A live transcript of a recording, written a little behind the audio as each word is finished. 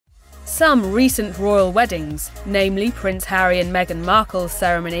Some recent royal weddings, namely Prince Harry and Meghan Markle's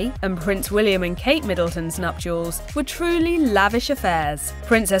ceremony and Prince William and Kate Middleton's nuptials, were truly lavish affairs.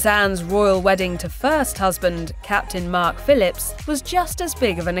 Princess Anne's royal wedding to first husband, Captain Mark Phillips, was just as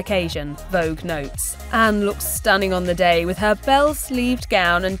big of an occasion, Vogue notes. Anne looked stunning on the day with her bell-sleeved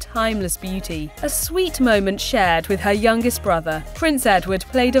gown and timeless beauty. A sweet moment shared with her youngest brother, Prince Edward,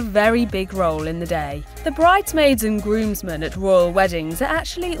 played a very big role in the day. The bridesmaids and groomsmen at royal weddings are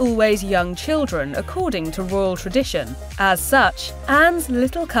actually always young children, according to royal tradition. As such, Anne's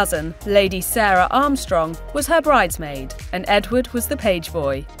little cousin, Lady Sarah Armstrong, was her bridesmaid, and Edward was the page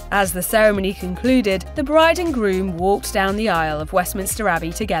boy. As the ceremony concluded, the bride and groom walked down the aisle of Westminster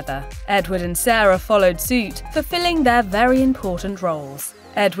Abbey together. Edward and Sarah followed suit, fulfilling their very important roles.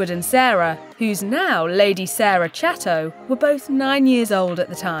 Edward and Sarah, who's now Lady Sarah Chatto, were both 9 years old at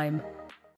the time.